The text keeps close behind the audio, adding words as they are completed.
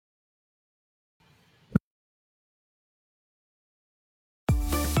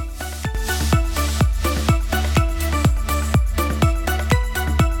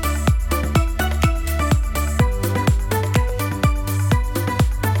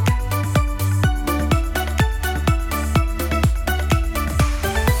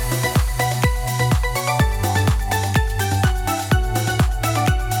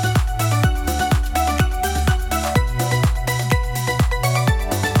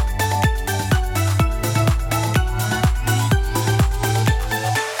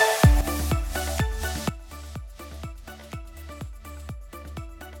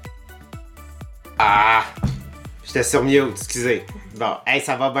J'étais sur mute, excusez. Bon, hey,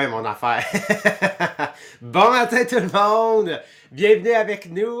 ça va bien mon affaire. Bon matin tout le monde! Bienvenue avec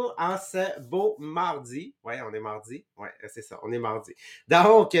nous en ce beau mardi. Ouais, on est mardi. Ouais, c'est ça, on est mardi.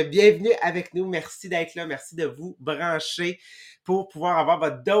 Donc, bienvenue avec nous. Merci d'être là. Merci de vous brancher pour pouvoir avoir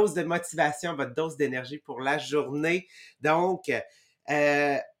votre dose de motivation, votre dose d'énergie pour la journée. Donc,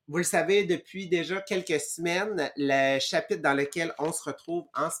 vous le savez, depuis déjà quelques semaines, le chapitre dans lequel on se retrouve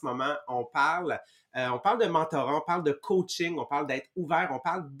en ce moment, on parle de mentorat, on parle de coaching, on parle d'être ouvert, on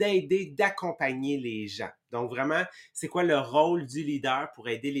parle d'aider, d'accompagner les gens. Donc vraiment, c'est quoi le rôle du leader pour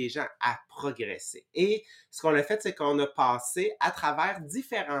aider les gens à progresser? Et ce qu'on a fait, c'est qu'on a passé à travers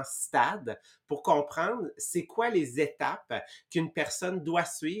différents stades pour comprendre c'est quoi les étapes qu'une personne doit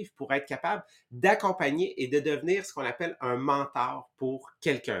suivre pour être capable d'accompagner et de devenir ce qu'on appelle un mentor pour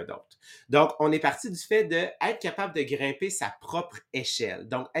quelqu'un d'autre. Donc, on est parti du fait d'être capable de grimper sa propre échelle.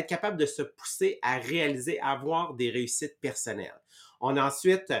 Donc, être capable de se pousser à réaliser, à avoir des réussites personnelles. On est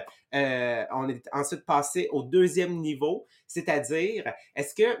ensuite passé au deuxième niveau, c'est-à-dire,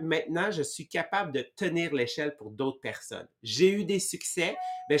 est-ce que maintenant je suis capable de tenir l'échelle pour d'autres personnes? J'ai eu des succès,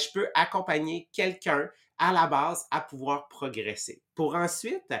 ben, je peux accompagner quelqu'un à la base à pouvoir progresser. Pour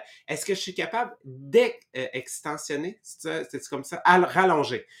ensuite, est-ce que je suis capable d'extensionner, c'est comme ça,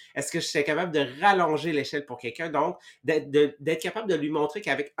 rallonger? Est-ce que je suis capable de rallonger l'échelle pour quelqu'un? Donc, d'être capable de lui montrer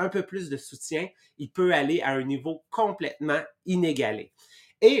qu'avec un peu plus de soutien, il peut aller à un niveau complètement inégalé.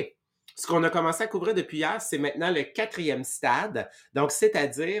 Et ce qu'on a commencé à couvrir depuis hier, c'est maintenant le quatrième stade, donc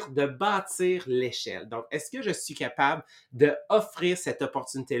c'est-à-dire de bâtir l'échelle. Donc, est-ce que je suis capable d'offrir cette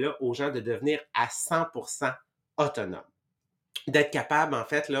opportunité-là aux gens de devenir à 100% autonomes? D'être capable, en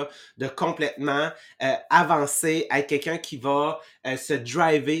fait, là, de complètement avancer, être quelqu'un qui va se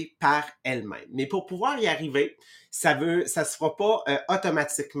driver par elle-même. Mais pour pouvoir y arriver, ça se fera pas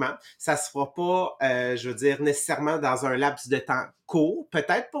automatiquement, ça se fera pas, je veux dire, nécessairement dans un laps de temps court,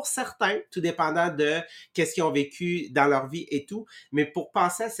 peut-être pour certains, tout dépendant de qu'est-ce qu'ils ont vécu dans leur vie et tout, mais pour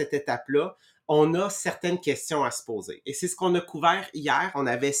passer à cette étape-là, on a certaines questions à se poser. Et c'est ce qu'on a couvert hier. On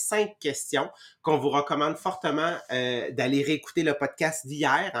avait 5 questions qu'on vous recommande fortement d'aller réécouter le podcast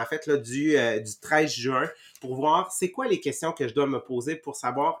d'hier, en fait, là, du 13 juin, pour voir c'est quoi les questions que je dois me poser pour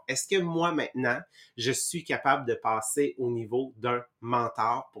savoir est-ce que moi, maintenant, je suis capable de passer au niveau d'un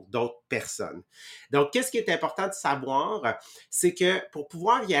mentor pour d'autres personnes. Donc, qu'est-ce qui est important de savoir? C'est que pour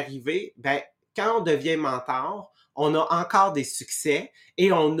pouvoir y arriver, ben, quand on devient mentor, on a encore des succès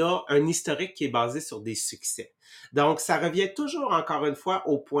et on a un historique qui est basé sur des succès. Donc, ça revient toujours encore une fois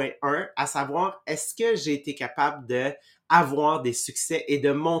au point 1, à savoir, est-ce que j'ai été capable d'avoir des succès et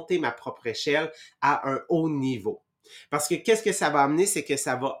de monter ma propre échelle à un haut niveau? Parce que qu'est-ce que ça va amener? C'est que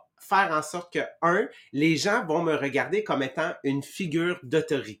ça va faire en sorte que, les gens vont me regarder comme étant une figure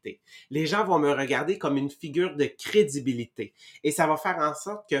d'autorité. Les gens vont me regarder comme une figure de crédibilité. Et ça va faire en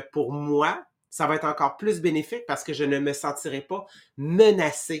sorte que pour moi, ça va être encore plus bénéfique parce que je ne me sentirai pas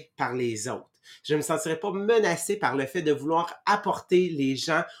menacé par les autres. Je ne me sentirai pas menacé par le fait de vouloir apporter les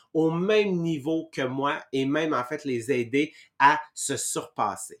gens au même niveau que moi et même en fait les aider à se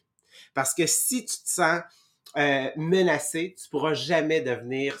surpasser. Parce que si tu te sens menacé, tu pourras jamais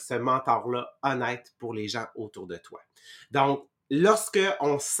devenir ce mentor-là honnête pour les gens autour de toi. Donc, lorsque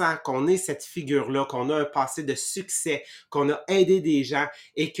on sent qu'on est cette figure-là, qu'on a un passé de succès, qu'on a aidé des gens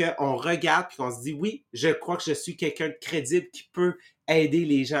et qu'on regarde et qu'on se dit, oui, je crois que je suis quelqu'un de crédible qui peut aider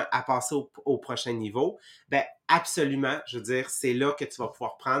les gens à passer au prochain niveau, ben absolument, je veux dire, c'est là que tu vas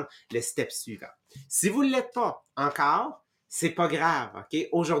pouvoir prendre le step suivant. Si vous ne l'êtes pas encore, c'est pas grave, OK?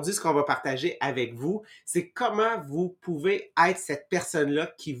 Aujourd'hui, ce qu'on va partager avec vous, c'est comment vous pouvez être cette personne-là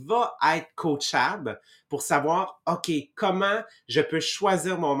qui va être coachable pour savoir, OK, comment je peux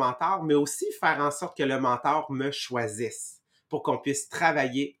choisir mon mentor, mais aussi faire en sorte que le mentor me choisisse pour qu'on puisse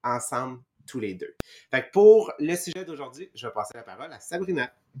travailler ensemble tous les deux. Fait que pour le sujet d'aujourd'hui, je vais passer la parole à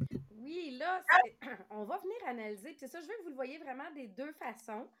Sabrina. Oui, là, on va venir analyser, puis c'est ça, je veux que vous le voyez vraiment des deux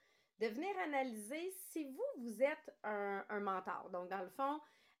façons, de venir analyser si vous êtes un mentor. Donc, dans le fond,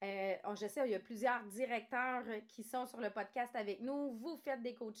 je sais, il y a plusieurs directeurs qui sont sur le podcast avec nous. Vous faites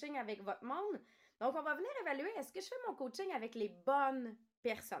des coachings avec votre monde. Donc, on va venir évaluer, est-ce que je fais mon coaching avec les bonnes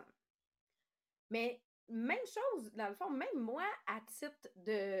personnes? Mais même chose, dans le fond, même moi, à titre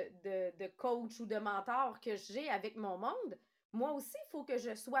de coach ou de mentor que j'ai avec mon monde, moi aussi, il faut que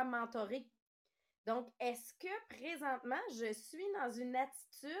je sois mentorée. Donc, est-ce que présentement, je suis dans une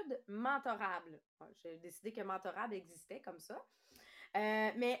attitude mentorable? J'ai décidé que mentorable existait comme ça.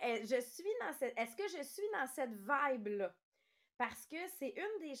 Mais est-ce que je suis dans cette vibe-là? Parce que c'est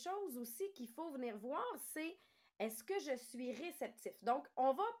une des choses aussi qu'il faut venir voir, c'est Est-ce que je suis réceptif? Donc,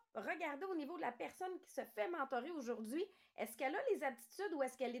 on va regarder au niveau de la personne qui se fait mentorer aujourd'hui. Est-ce qu'elle a les aptitudes ou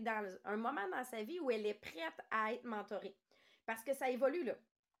est-ce qu'elle est dans un moment dans sa vie où elle est prête à être mentorée? Parce que ça évolue, là.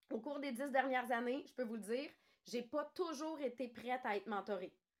 Au cours des 10 dernières années, je peux vous le dire, j'ai pas toujours été prête à être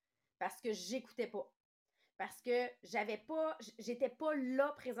mentorée parce que j'écoutais pas. Parce que j'étais pas là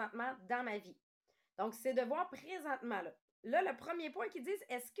présentement dans ma vie. Donc, c'est de voir présentement là. Là, le premier point qu'ils disent,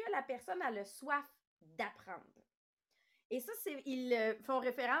 est-ce que la personne a le soif d'apprendre? Et ça, ils font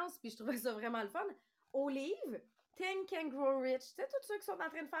référence, puis je trouvais ça vraiment le fun, au livre Think and Grow Rich. Tu sais, tous ceux qui sont en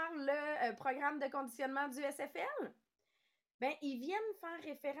train de faire le programme de conditionnement du SFL, ben, ils viennent faire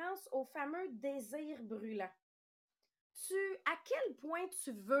référence au fameux désir brûlant. À quel point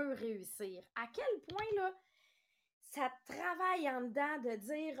tu veux réussir? À quel point, là, ça travaille en dedans de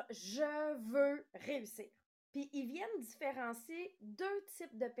dire « je veux réussir ». Puis, ils viennent différencier deux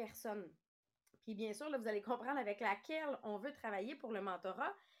types de personnes. Puis, bien sûr, là, vous allez comprendre avec laquelle on veut travailler pour le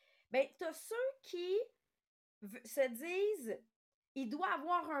mentorat. Bien, tu as ceux qui se disent « il doit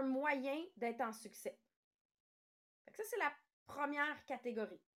avoir un moyen d'être en succès ». Ça, c'est la première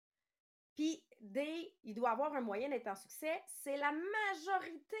catégorie. Puis, il doit avoir un moyen d'être en succès, c'est la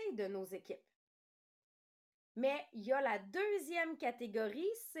majorité de nos équipes. Mais il y a la deuxième catégorie,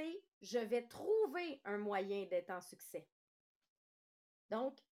 c'est je vais trouver un moyen d'être en succès.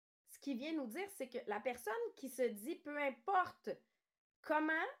 Donc, ce qui vient nous dire, c'est que la personne qui se dit peu importe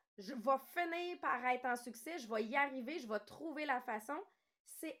comment je vais finir par être en succès, je vais y arriver, je vais trouver la façon,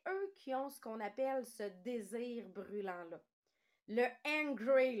 c'est eux qui ont ce qu'on appelle ce désir brûlant-là. Le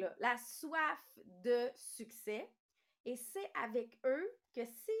hangry, là, la soif de succès. Et c'est avec eux que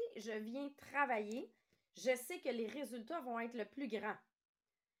si je viens travailler, je sais que les résultats vont être le plus grands.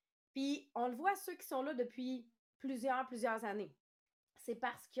 Puis, on le voit, ceux qui sont là depuis plusieurs années. C'est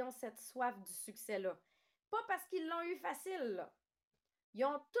parce qu'ils ont cette soif du succès-là. Pas parce qu'ils l'ont eu facile, là. Ils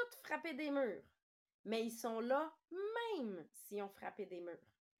ont tous frappé des murs. Mais ils sont là même s'ils ont frappé des murs.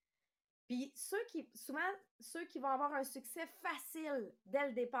 Puis, souvent, ceux qui vont avoir un succès facile dès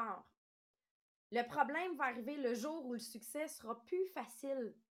le départ, le problème va arriver le jour où le succès sera plus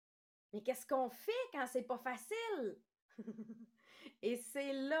facile. Mais qu'est-ce qu'on fait quand c'est pas facile? Et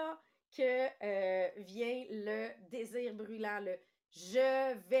c'est là que vient le désir brûlant, le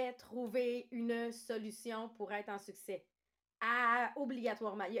je vais trouver une solution pour être en succès.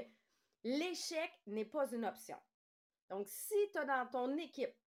 Obligatoirement. L'échec n'est pas une option. Donc, si tu as dans ton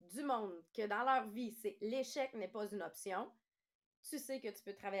équipe du monde que dans leur vie, c'est l'échec n'est pas une option, tu sais que tu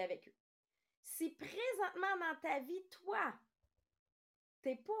peux travailler avec eux. Si présentement dans ta vie, toi, tu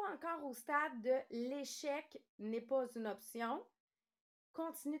n'es pas encore au stade de l'échec n'est pas une option,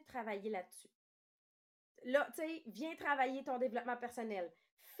 continue de travailler là-dessus. Là, tu sais, viens travailler ton développement personnel.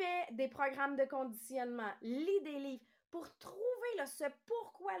 Fais des programmes de conditionnement. Lis des livres pour trouver là, ce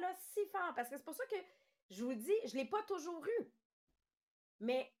pourquoi-là si fort. Parce que c'est pour ça que je vous dis, je ne l'ai pas toujours eu.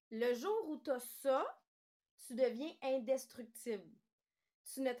 Mais le jour où tu as ça, tu deviens indestructible.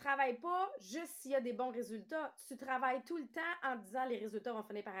 Tu ne travailles pas juste s'il y a des bons résultats. Tu travailles tout le temps en disant les résultats vont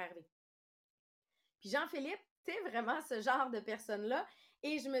finir par arriver. Puis Jean-Philippe, tu es vraiment ce genre de personne-là.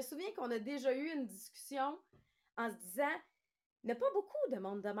 Et je me souviens qu'on a déjà eu une discussion en se disant, il n'y a pas beaucoup de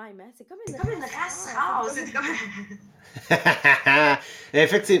monde de même, hein? C'est comme une race rare. C'est comme...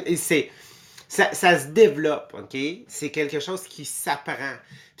 Effectivement, ça se développe, OK? C'est quelque chose qui s'apprend.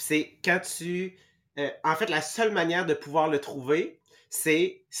 C'est quand en fait, la seule manière de pouvoir le trouver,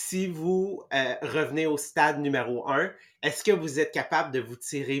 c'est si vous revenez au stade numéro 1, est-ce que vous êtes capable de vous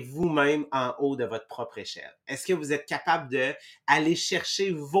tirer vous-même en haut de votre propre échelle? Est-ce que vous êtes capable d'aller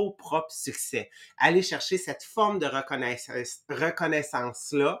chercher vos propres succès? Aller chercher cette forme de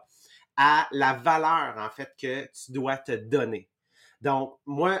reconnaissance-là à la valeur, en fait, que tu dois te donner. Donc,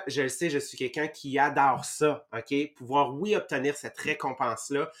 moi, je le sais, je suis quelqu'un qui adore ça, OK? Pouvoir, oui, obtenir cette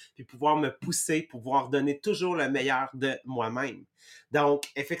récompense-là, puis pouvoir me pousser, pouvoir donner toujours le meilleur de moi-même. Donc,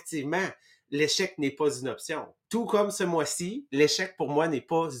 effectivement, l'échec n'est pas une option. Tout comme ce mois-ci, l'échec pour moi n'est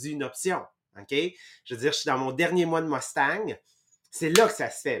pas une option, OK? Je veux dire, je suis dans mon dernier mois de Mustang. C'est là que ça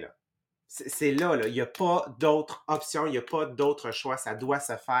se fait, là. C'est là, il n'y a pas d'autre option, il n'y a pas d'autre choix. Ça doit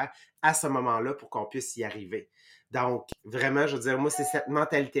se faire à ce moment-là pour qu'on puisse y arriver. Donc, vraiment, je veux dire, moi, c'est cette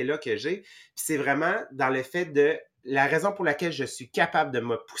mentalité-là que j'ai. Puis c'est vraiment dans le fait de la raison pour laquelle je suis capable de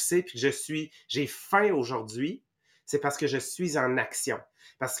me pousser puis que j'ai faim aujourd'hui, c'est parce que je suis en action.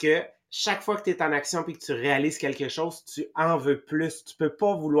 Parce que chaque fois que tu es en action puis que tu réalises quelque chose, tu en veux plus. Tu peux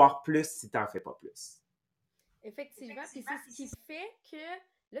pas vouloir plus si tu n'en fais pas plus. Effectivement, puis c'est ce qui fait que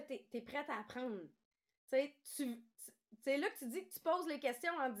là, tu es prête à apprendre. Tu sais, là que tu dis que tu poses les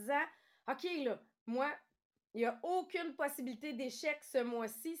questions en disant OK, là, moi, Il n'y a aucune possibilité d'échec ce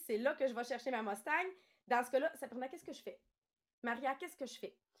mois-ci. C'est là que je vais chercher ma Mustang. Dans ce cas-là, Sabrina, qu'est-ce que je fais? Maria, qu'est-ce que je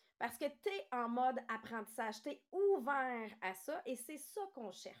fais? Parce que tu es en mode apprentissage, tu es ouvert à ça et c'est ça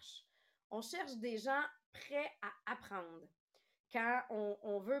qu'on cherche. On cherche des gens prêts à apprendre quand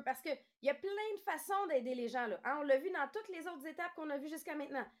on veut, parce qu'il y a plein de façons d'aider les gens. Là, hein? On l'a vu dans toutes les autres étapes qu'on a vues jusqu'à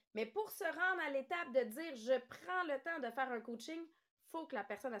maintenant. Mais pour se rendre à l'étape de dire je prends le temps de faire un coaching, il faut que la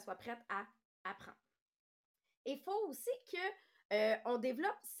personne elle soit prête à apprendre. Et il faut aussi qu'on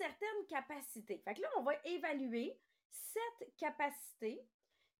développe certaines capacités. Fait que là, on va évaluer 7 capacités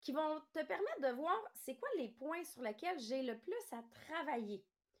qui vont te permettre de voir c'est quoi les points sur lesquels j'ai le plus à travailler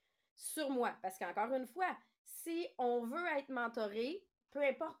sur moi. Parce qu'encore une fois, si on veut être mentoré, peu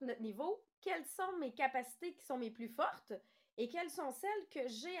importe notre niveau, quelles sont mes capacités qui sont mes plus fortes et quelles sont celles que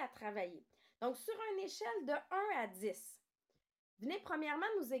j'ai à travailler. Donc, sur une échelle de 1 à 10, venez premièrement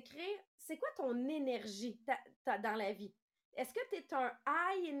nous écrire, c'est quoi ton énergie dans la vie? Est-ce que tu es un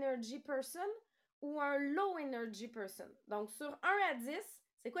high energy person ou un low energy person? Donc, sur 1 à 10,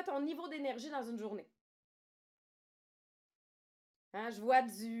 c'est quoi ton niveau d'énergie dans une journée? Hein, je vois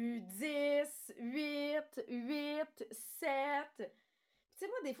du 10, 8, 8, 7. Tu sais,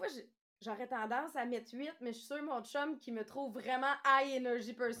 moi, des fois, j'aurais tendance à mettre 8, mais je suis sûre mon chum qui me trouve vraiment high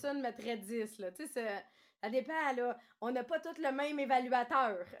energy person mettrait 10. Là. Tu sais, ça dépend, là. On n'a pas tous le même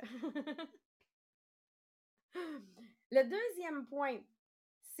évaluateur. Le deuxième point,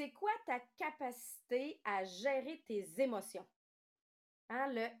 c'est quoi ta capacité à gérer tes émotions?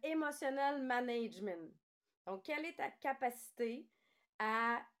 Hein, le emotional management. Donc, quelle est ta capacité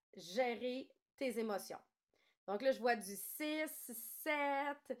à gérer tes émotions? Donc là, je vois du 6,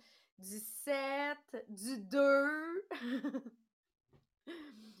 7, du 7, du 2,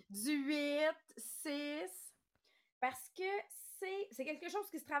 du 8, 6. Parce que c'est quelque chose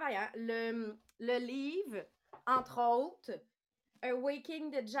qui se travaille. Hein? Le livre, entre autres,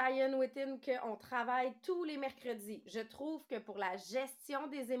 Waking the Giant Within, qu'on travaille tous les mercredis. Je trouve que pour la gestion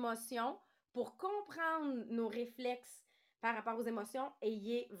des émotions, pour comprendre nos réflexes par rapport aux émotions,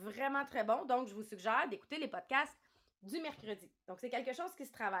 il est vraiment très bon. Donc, je vous suggère d'écouter les podcasts du mercredi. Donc, c'est quelque chose qui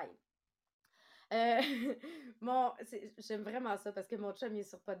se travaille. J'aime vraiment ça parce que mon chum il est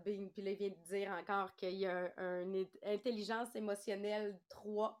sur Podbean, puis là, il vient de dire encore qu'il y a une intelligence émotionnelle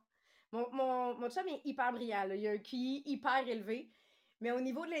 3. Mon chum est hyper brillant, là. Il a un QI hyper élevé, mais au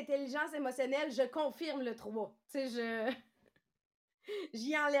niveau de l'intelligence émotionnelle, je confirme le 3. Tu sais,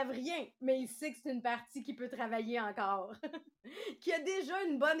 j'y enlève rien, mais il sait que c'est une partie qui peut travailler encore. Qui a déjà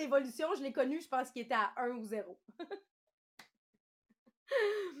une bonne évolution, je l'ai connu, je pense qu'il était à 1 ou 0.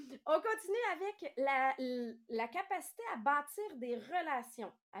 On continue avec la capacité à bâtir des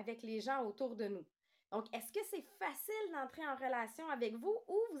relations avec les gens autour de nous. Donc, est-ce que c'est facile d'entrer en relation avec vous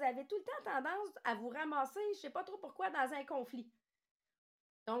ou vous avez tout le temps tendance à vous ramasser, je ne sais pas trop pourquoi, dans un conflit?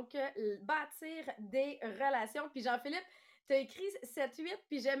 Donc, bâtir des relations. Puis Jean-Philippe, tu as écrit 7-8,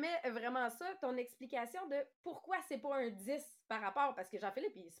 puis j'aimais vraiment ça, ton explication de pourquoi c'est pas un 10 par rapport, parce que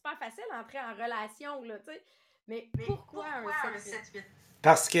Jean-Philippe, il est super facile d'entrer en relation, là, tu sais. Mais pourquoi un 7-8?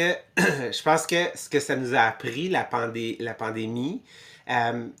 Parce que je pense que ce que ça nous a appris, la pandémie,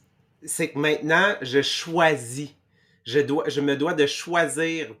 euh, c'est que maintenant, je choisis. Je me dois de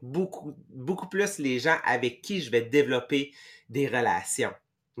choisir beaucoup, beaucoup plus les gens avec qui je vais développer des relations.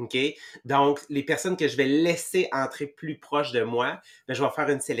 OK? Donc, les personnes que je vais laisser entrer plus proches de moi, ben, je vais faire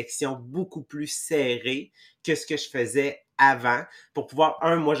une sélection beaucoup plus serrée que ce que je faisais avant pour pouvoir,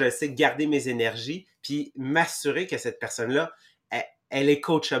 moi, je sais, garder mes énergies puis m'assurer que cette personne-là, elle est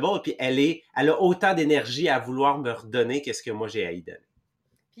coachable et puis elle a autant d'énergie à vouloir me redonner que ce que moi j'ai à y donner.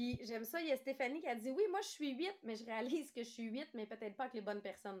 Puis j'aime ça, il y a Stéphanie qui a dit oui, moi je suis 8, mais je réalise que je suis 8, mais peut-être pas avec les bonnes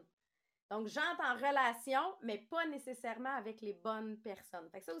personnes. Donc, j'entre en relation, mais pas nécessairement avec les bonnes personnes.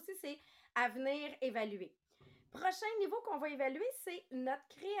 Fait que ça aussi, c'est à venir évaluer. Prochain niveau qu'on va évaluer, c'est notre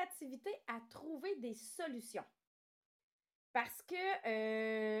créativité à trouver des solutions. Parce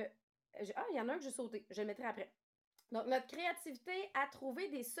que, il y en a un que j'ai sauté, je le mettrai après. Donc, notre créativité à trouver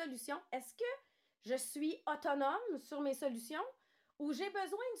des solutions. Est-ce que je suis autonome sur mes solutions ou j'ai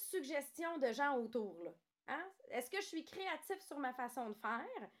besoin de suggestions de gens autour? Là? Hein? Est-ce que je suis créatif sur ma façon de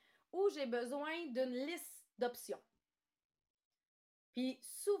faire ou j'ai besoin d'une liste d'options? Puis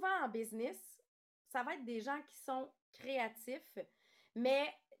souvent en business, ça va être des gens qui sont créatifs, mais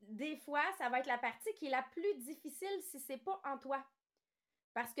des fois, ça va être la partie qui est la plus difficile si c'est pas en toi.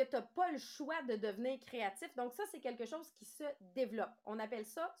 Parce que tu n'as pas le choix de devenir créatif. Donc, ça, c'est quelque chose qui se développe. On appelle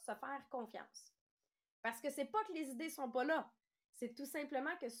ça se faire confiance. Parce que c'est pas que les idées sont pas là. c'est tout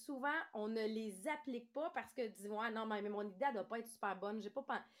simplement que souvent, on ne les applique pas parce que dit ouais, non, mais mon idée ne doit pas être super bonne. J'ai pas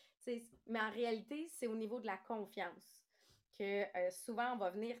mais en réalité, c'est au niveau de la confiance que souvent on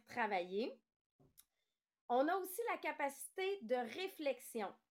va venir travailler. On a aussi la capacité de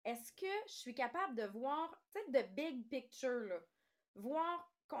réflexion. Est-ce que je suis capable de voir, tu sais, de big picture, là,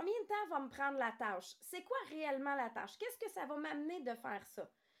 voir combien de temps va me prendre la tâche? C'est quoi réellement la tâche? Qu'est-ce que ça va m'amener de faire ça?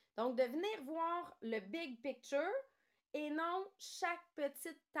 Donc, de venir voir le big picture et non chaque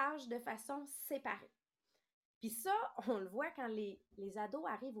petite tâche de façon séparée. Puis ça, on le voit quand les ados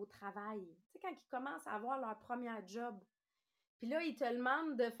arrivent au travail. Tu sais, quand ils commencent à avoir leur premier job. Puis là, ils te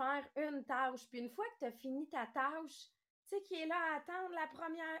demandent de faire une tâche. Puis une fois que tu as fini ta tâche, tu sais, qui est là à attendre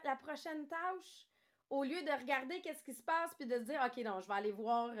la prochaine tâche, au lieu de regarder qu'est-ce qui se passe puis de se dire, OK, non, je vais aller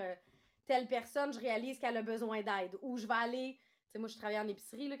voir telle personne, je réalise qu'elle a besoin d'aide. Ou je vais aller, tu sais, moi, je travaillais en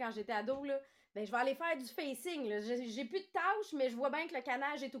épicerie là, quand j'étais ado, là. Ben, je vais aller faire du facing. Là. J'ai plus de tâches, mais je vois bien que le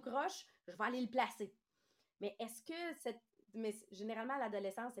canage est tout croche. Je vais aller le placer. Mais est-ce que mais généralement, à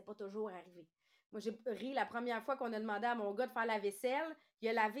l'adolescence, c'est pas toujours arrivé. Moi, j'ai ri la première fois qu'on a demandé à mon gars de faire la vaisselle. Il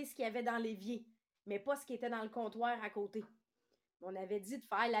a lavé ce qu'il y avait dans l'évier, mais pas ce qui était dans le comptoir à côté. On avait dit de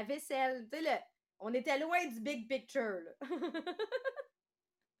faire la vaisselle. Tu sais, on était loin du big picture.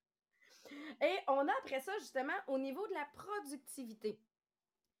 Et on a après ça, justement, au niveau de la productivité.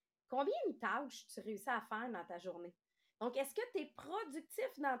 Combien de tâches tu réussis à faire dans ta journée? Donc, est-ce que tu es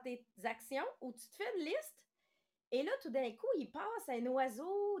productif dans tes actions ou tu te fais une liste et là, tout d'un coup, il passe un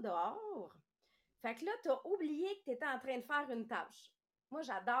oiseau dehors. Fait que là, tu as oublié que tu étais en train de faire une tâche. Moi,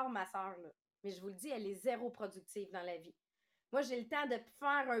 j'adore ma soeur, là. Mais je vous le dis, elle est zéro productive dans la vie. Moi, j'ai le temps de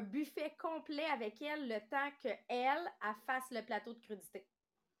faire un buffet complet avec elle le temps qu'elle fasse le plateau de crudité.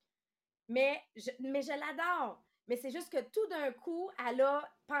 Mais je l'adore. Mais c'est juste que tout d'un coup, elle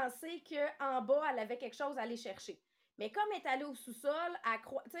a pensé qu'en bas, elle avait quelque chose à aller chercher. Mais comme elle est allée au sous-sol,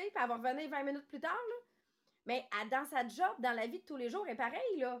 tu sais, puis elle va revenir 20 minutes plus tard, là, mais dans sa job, dans la vie de tous les jours, elle est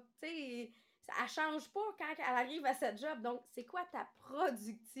pareille, là. Tu sais, elle ne change pas quand elle arrive à cette job. Donc, c'est quoi ta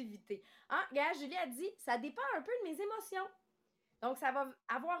productivité? Hein? Regarde, Julie a dit, ça dépend un peu de mes émotions. Donc, ça va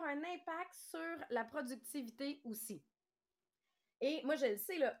avoir un impact sur la productivité aussi. Et moi, je le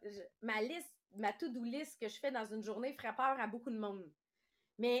sais, là, ma to-do list que je fais dans une journée ferait peur à beaucoup de monde.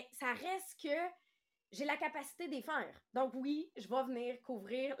 Mais ça reste que j'ai la capacité d'y faire. Donc oui, je vais venir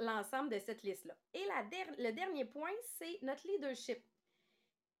couvrir l'ensemble de cette liste-là. Et le dernier point, c'est notre leadership.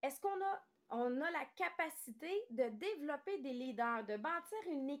 Est-ce qu'on a la capacité de développer des leaders, de bâtir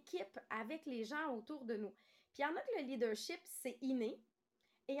une équipe avec les gens autour de nous? Puis il y en a que le leadership, c'est inné.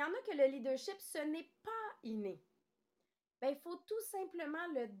 Et il y en a que le leadership, ce n'est pas inné. Bien, il faut tout simplement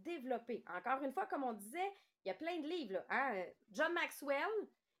le développer. Encore une fois, comme on disait, il y a plein de livres. Là, hein? John Maxwell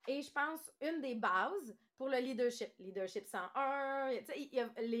est, je pense, une des bases pour le leadership. Leadership 101, il y a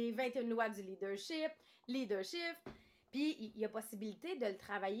les 21 lois du leadership. Puis, il y a possibilité de le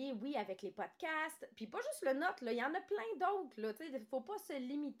travailler, oui, avec les podcasts. Puis, pas juste le nôtre, là, il y en a plein d'autres. Il ne faut pas se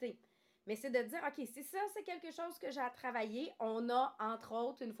limiter. Mais c'est de dire, OK, si ça, c'est quelque chose que j'ai à travailler, on a, entre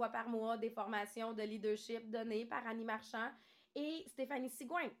autres, une fois par mois, des formations de leadership données par Annie Marchand et Stéphanie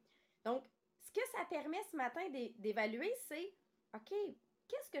Sigouin. Donc, ce que ça permet ce matin d'évaluer, c'est, OK,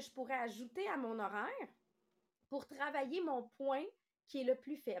 qu'est-ce que je pourrais ajouter à mon horaire pour travailler mon point qui est le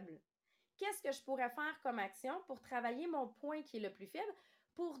plus faible? Qu'est-ce que je pourrais faire comme action pour travailler mon point qui est le plus faible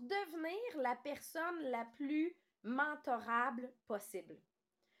pour devenir la personne la plus mentorable possible?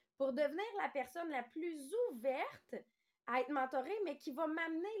 Pour devenir la personne la plus ouverte à être mentorée, mais qui va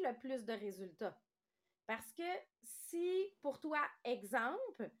m'amener le plus de résultats. Parce que si, pour toi,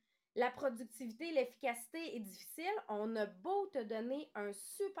 exemple, la productivité, l'efficacité est difficile, on a beau te donner un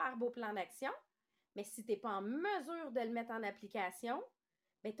super beau plan d'action, mais si tu n'es pas en mesure de le mettre en application,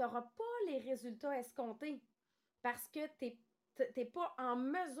 tu n'auras pas les résultats escomptés parce que tu n'es pas en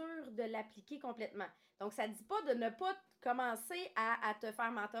mesure de l'appliquer complètement. Donc, ça ne dit pas de ne pas commencer à te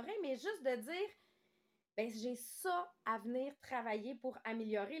faire mentorer, mais juste de dire, j'ai ça à venir travailler pour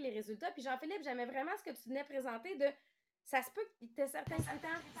améliorer les résultats. Puis Jean-Philippe, j'aimais vraiment ce que tu venais présenter de, ça se peut que tu aies certains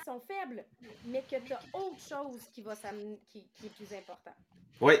critères qui sont faibles, mais que tu as autre chose qui est plus important.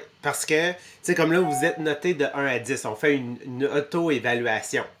 Oui, parce que, tu sais, comme là, vous êtes noté de 1 à 10, on fait une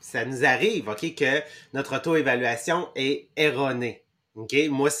auto-évaluation. Ça nous arrive, OK, que notre auto-évaluation est erronée. OK?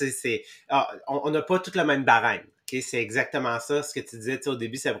 Moi, on n'a pas tout le même barème. OK? C'est exactement ça, ce que tu disais au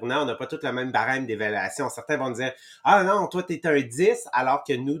début, Sabrina, on n'a pas tout le même barème d'évaluation. Certains vont dire, ah non, toi, t'es un 10, alors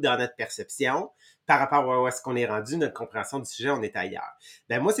que nous, dans notre perception, par rapport à où est-ce qu'on est rendu, notre compréhension du sujet, on est ailleurs.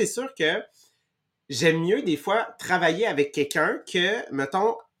 Ben moi, c'est sûr que j'aime mieux des fois travailler avec quelqu'un que,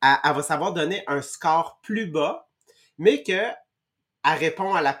 mettons, elle va savoir donner un score plus bas, mais que elle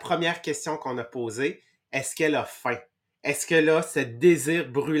répond à la première question qu'on a posée. Est-ce qu'elle a faim? Est-ce qu'elle a ce désir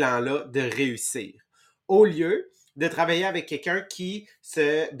brûlant-là de réussir? Au lieu de travailler avec quelqu'un qui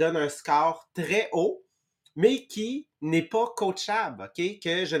se donne un score très haut, mais qui n'est pas coachable, OK?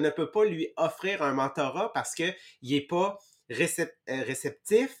 Que je ne peux pas lui offrir un mentorat parce qu'il n'est pas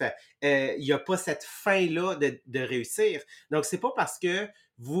réceptif, il n'a pas cette faim-là de réussir. Donc, c'est pas parce que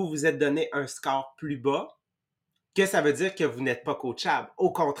vous vous êtes donné un score plus bas que ça veut dire que vous n'êtes pas coachable.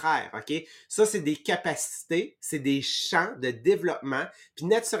 Au contraire, OK? Ça, c'est des capacités, c'est des champs de développement. Puis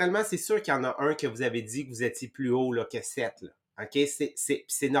naturellement, c'est sûr qu'il y en a un que vous avez dit que vous étiez plus haut là, que 7. Là. OK?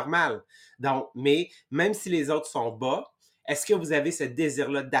 C'est normal. Donc, mais même si les autres sont bas, est-ce que vous avez ce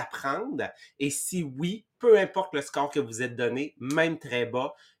désir-là d'apprendre? Et si oui, peu importe le score que vous êtes donné, même très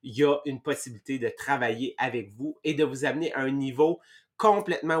bas, il y a une possibilité de travailler avec vous et de vous amener à un niveau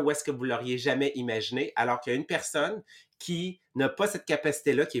complètement où est-ce que vous l'auriez jamais imaginé, alors qu'il y a une personne qui n'a pas cette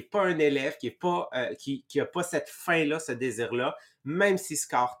capacité-là, qui n'est pas un élève, qui n'a pas cette faim-là, ce désir-là, même s'il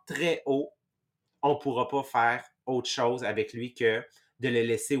score très haut, on ne pourra pas faire autre chose avec lui que de le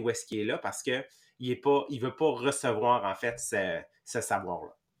laisser où est-ce qu'il est là parce qu'il ne veut pas recevoir en fait ce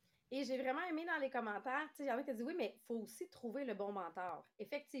savoir-là. Et j'ai vraiment aimé dans les commentaires, tu sais, il y en a qui disent oui, mais il faut aussi trouver le bon mentor.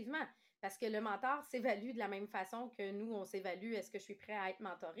 Effectivement, parce que le mentor s'évalue de la même façon que nous, on s'évalue, est-ce que je suis prêt à être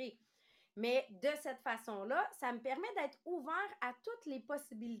mentoré? Mais de cette façon-là, ça me permet d'être ouvert à toutes les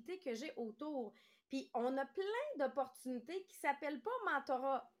possibilités que j'ai autour. Puis on a plein d'opportunités qui ne s'appellent pas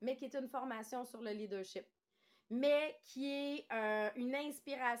mentorat, mais qui est une formation sur le leadership, mais qui est une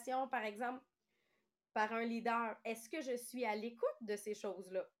inspiration, par exemple, par un leader. Est-ce que je suis à l'écoute de ces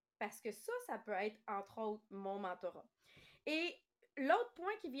choses-là? Parce que ça peut être, entre autres, mon mentorat. Et l'autre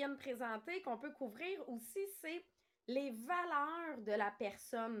point qu'ils viennent présenter, qu'on peut couvrir aussi, c'est les valeurs de la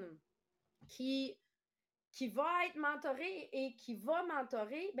personne qui va être mentorée et qui va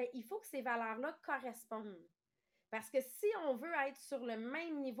mentorer. Bien, il faut que ces valeurs-là correspondent. Parce que si on veut être sur le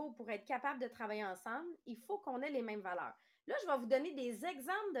même niveau pour être capable de travailler ensemble, il faut qu'on ait les mêmes valeurs. Là, je vais vous donner des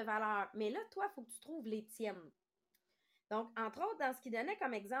exemples de valeurs, mais là, toi, il faut que tu trouves les tiennes. Donc, entre autres, dans ce qu'il donnait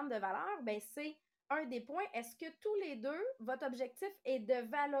comme exemple de valeur, ben, c'est un des points, est-ce que tous les deux, votre objectif est de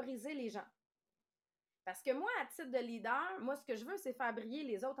valoriser les gens? Parce que moi, à titre de leader, moi, ce que je veux, c'est faire briller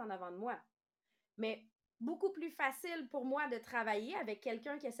les autres en avant de moi. Mais beaucoup plus facile pour moi de travailler avec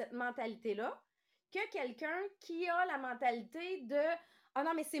quelqu'un qui a cette mentalité-là que quelqu'un qui a la mentalité de « Ah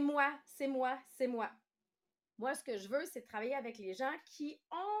non, mais c'est moi, c'est moi, c'est moi ». Moi, ce que je veux, c'est travailler avec les gens qui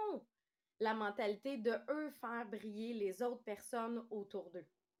ont la mentalité de eux faire briller les autres personnes autour d'eux.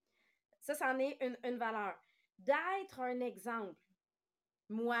 Ça, c'en est une valeur. D'être un exemple.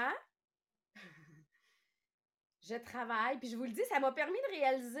 Moi, je travaille, puis je vous le dis, ça m'a permis de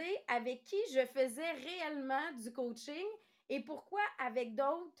réaliser avec qui je faisais réellement du coaching et pourquoi avec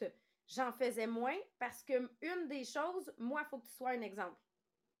d'autres, j'en faisais moins, parce qu'une des choses, moi, il faut que tu sois un exemple.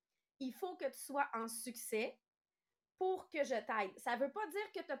 Il faut que tu sois en succès pour que je t'aide. Ça ne veut pas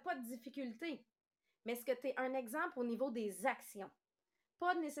dire que tu n'as pas de difficultés, mais est-ce que tu es un exemple au niveau des actions?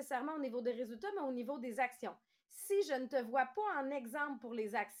 Pas nécessairement au niveau des résultats, mais au niveau des actions. Si je ne te vois pas en exemple pour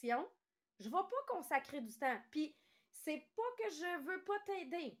les actions, je ne vais pas consacrer du temps. Puis, c'est pas que je ne veux pas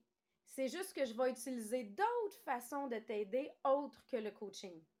t'aider. C'est juste que je vais utiliser d'autres façons de t'aider autres que le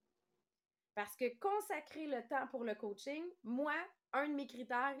coaching. Parce que consacrer le temps pour le coaching, moi, un de mes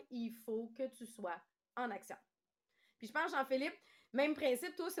critères, il faut que tu sois en action. Puis je pense, Jean-Philippe, même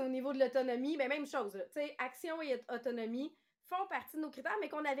principe, toi, c'est au niveau de l'autonomie, mais même chose. Tu sais, action et autonomie font partie de nos critères, mais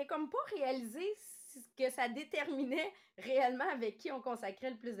qu'on n'avait comme pas réalisé que ça déterminait réellement avec qui on consacrait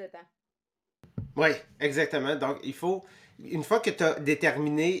le plus de temps. Oui, exactement. Donc, une fois que tu as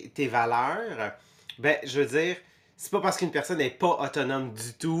déterminé tes valeurs, ben, je veux dire, c'est pas parce qu'une personne n'est pas autonome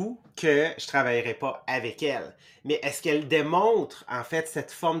du tout que je travaillerai pas avec elle. Mais est-ce qu'elle démontre, en fait,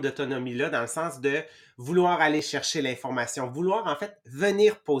 cette forme d'autonomie-là dans le sens de vouloir aller chercher l'information, vouloir, en fait,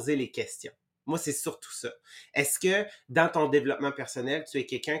 venir poser les questions? Moi, c'est surtout ça. Est-ce que dans ton développement personnel, tu es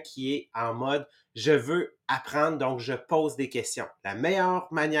quelqu'un qui est en mode je veux apprendre, donc je pose des questions. La meilleure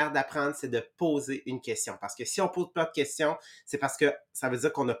manière d'apprendre, c'est de poser une question. Parce que si on pose pas de questions, c'est parce que ça veut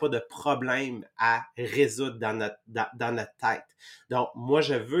dire qu'on n'a pas de problème à résoudre dans notre tête. Donc, moi,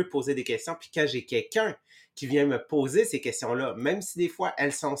 je veux poser des questions. Puis quand j'ai quelqu'un qui vient me poser ces questions-là, même si des fois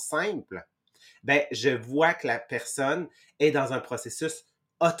elles sont simples, ben, je vois que la personne est dans un processus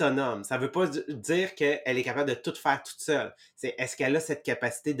autonome. Ça ne veut pas dire qu'elle est capable de tout faire toute seule. C'est est-ce qu'elle a cette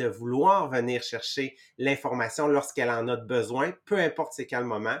capacité de vouloir venir chercher l'information lorsqu'elle en a besoin, peu importe c'est quel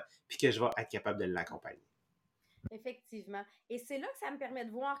moment, puis que je vais être capable de l'accompagner. Effectivement. Et c'est là que ça me permet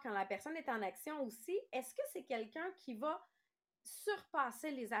de voir quand la personne est en action aussi, est-ce que c'est quelqu'un qui va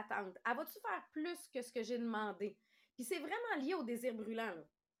surpasser les attentes? Elle va-tu faire plus que ce que j'ai demandé? Puis c'est vraiment lié au désir brûlant, là.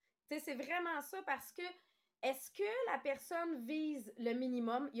 Tu sais, c'est vraiment ça parce que est-ce que la personne vise le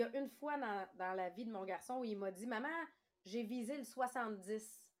minimum? Il y a une fois dans la vie de mon garçon où il m'a dit, Maman, j'ai visé le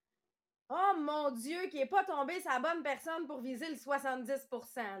 70. Oh mon Dieu, qui n'est pas tombé sa bonne personne pour viser le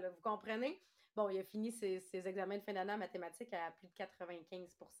 70%, là, vous comprenez? Bon, il a fini ses examens de fin d'année en mathématiques à plus de 95%.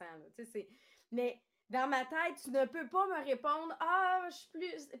 Là, mais dans ma tête, tu ne peux pas me répondre Ah, je suis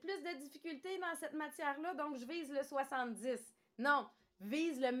plus de difficultés dans cette matière-là, donc je vise le 70. Non,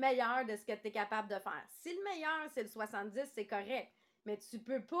 vise le meilleur de ce que tu es capable de faire. Si le meilleur, c'est le 70, c'est correct. Mais tu ne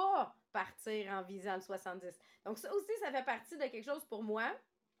peux pas partir en visant le 70. Donc, ça aussi, ça fait partie de quelque chose pour moi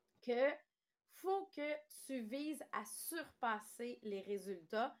que faut que tu vises à surpasser les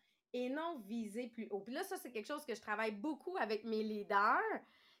résultats et non viser plus haut. Puis là, ça, c'est quelque chose que je travaille beaucoup avec mes leaders,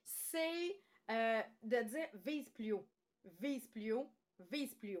 c'est de dire vise plus haut, vise plus haut,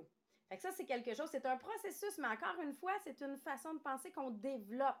 vise plus haut. Fait que ça, c'est quelque chose, c'est un processus, mais encore une fois, c'est une façon de penser qu'on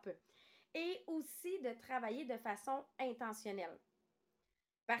développe et aussi de travailler de façon intentionnelle.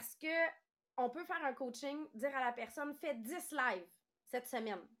 Parce que on peut faire un coaching, dire à la personne, fais 10 lives cette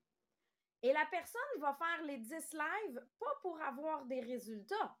semaine. Et la personne va faire les 10 lives, pas pour avoir des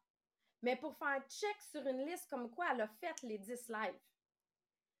résultats, mais pour faire check sur une liste comme quoi elle a fait les 10 lives.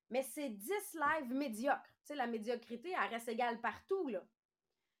 Mais c'est 10 lives médiocres. Tu sais, la médiocrité, elle reste égale partout, là.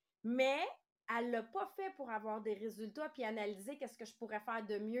 Mais elle ne l'a pas fait pour avoir des résultats puis analyser qu'est-ce que je pourrais faire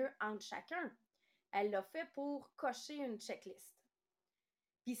de mieux entre chacun. Elle l'a fait pour cocher une checklist.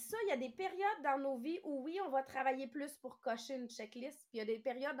 Puis ça, il y a des périodes dans nos vies où oui, on va travailler plus pour cocher une checklist. Puis il y a des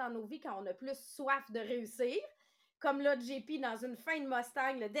périodes dans nos vies quand on a plus soif de réussir, comme là, JP dans une fin de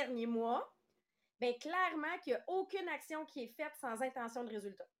Mustang le dernier mois. Bien, clairement qu'il n'y a aucune action qui est faite sans intention de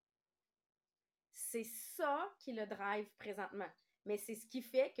résultat. C'est ça qui le drive présentement. Mais c'est ce qui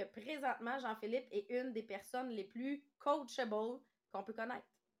fait que présentement, Jean-Philippe est une des personnes les plus coachable qu'on peut connaître.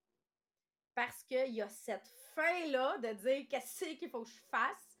 Parce qu'il y a cette fin-là de dire qu'est-ce qu'il faut que je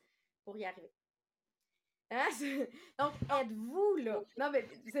fasse pour y arriver. Hein? Donc, êtes-vous là? Non, mais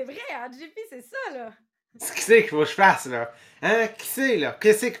c'est vrai, hein, JP, c'est ça, là. Qui c'est qu'il faut que je fasse, là? Hein? Qui c'est, là?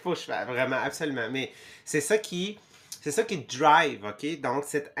 Qu'est-ce qu'il faut que je fasse? Vraiment, absolument. Mais c'est ça qui drive, OK? Donc,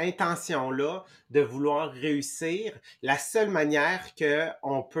 cette intention-là de vouloir réussir, la seule manière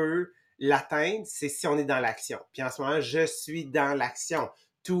qu'on peut l'atteindre, c'est si on est dans l'action. Puis en ce moment, je suis dans l'action.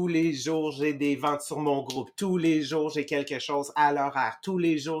 Tous les jours, j'ai des ventes sur mon groupe. Tous les jours, j'ai quelque chose à l'horaire. Tous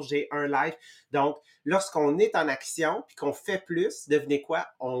les jours, j'ai un live. Donc, lorsqu'on est en action puis qu'on fait plus, devinez quoi?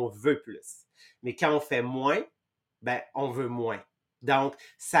 On veut plus. Mais quand on fait moins, ben, on veut moins. Donc,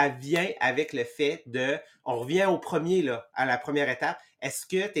 ça vient avec le fait on revient au premier, là, à la première étape. Est-ce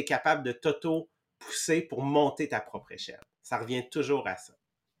que tu es capable de t'auto-pousser pour monter ta propre échelle? Ça revient toujours à ça.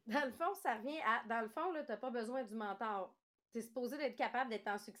 Dans le fond, ça revient à. Dans le fond, tu n'as pas besoin du mentor. Tu es supposé d'être capable d'être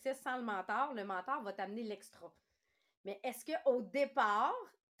en succès sans le mentor. Le mentor va t'amener l'extra. Mais est-ce qu'au départ,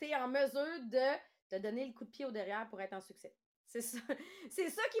 tu es en mesure de te donner le coup de pied au derrière pour être en succès? C'est ça. C'est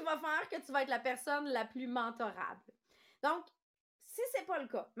ça qui va faire que tu vas être la personne la plus mentorable. Donc, si ce n'est pas le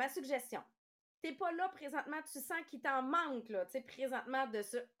cas, ma suggestion, tu n'es pas là présentement, tu sens qu'il t'en manque, là, tu sais, présentement de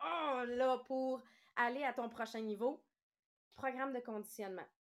ce oh là pour aller à ton prochain niveau, programme de conditionnement.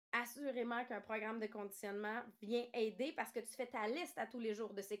 Assurément qu'un programme de conditionnement vient aider parce que tu fais ta liste à tous les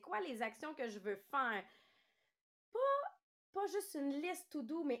jours de c'est quoi les actions que je veux faire. Pas juste une liste to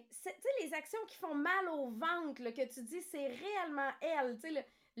do, mais tu sais, les actions qui font mal au ventre, là, que tu dis c'est réellement elle. Tu sais,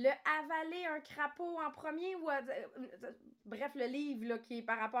 le avaler un crapaud en premier ou bref, le livre là, qui est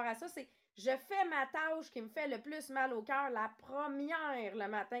par rapport à ça, c'est je fais ma tâche qui me fait le plus mal au cœur la première le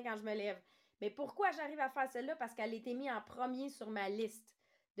matin quand je me lève. Mais pourquoi j'arrive à faire celle-là? Parce qu'elle a été mise en premier sur ma liste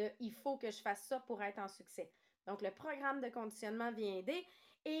de il faut que je fasse ça pour être en succès. Donc, le programme de conditionnement vient aider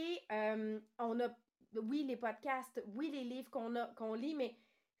et on a oui, les podcasts, oui, les livres qu'on lit, mais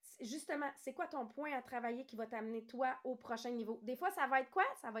justement, c'est quoi ton point à travailler qui va t'amener, toi, au prochain niveau? Des fois, ça va être quoi?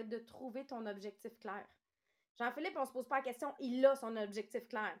 Ça va être de trouver ton objectif clair. Jean-Philippe, on se pose pas la question, il a son objectif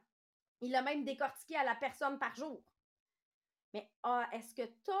clair. Il a même décortiqué à la personne par jour. Mais est-ce que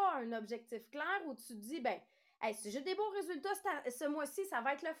tu as un objectif clair où tu te dis, ben, hey, si j'ai des bons résultats ce mois-ci, ça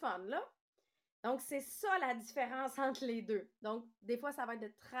va être le fun, là? Donc, c'est ça la différence entre les deux. Donc, des fois, ça va être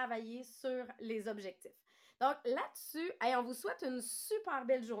de travailler sur les objectifs. Donc, là-dessus, hey, on vous souhaite une super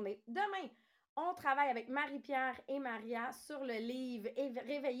belle journée. Demain, on travaille avec Marie-Pierre et Maria sur le livre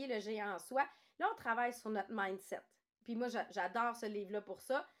Réveiller le géant en soi. Là, on travaille sur notre mindset. Puis moi, j'adore ce livre-là pour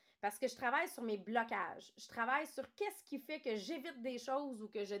ça. parce que je travaille sur mes blocages. Je travaille sur qu'est-ce qui fait que j'évite des choses ou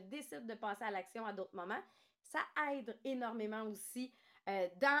que je décide de passer à l'action à d'autres moments. Ça aide énormément aussi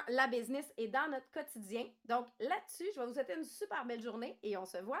dans la business et dans notre quotidien. Donc là-dessus, je vais vous souhaiter une super belle journée et on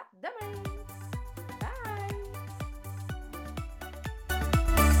se voit demain.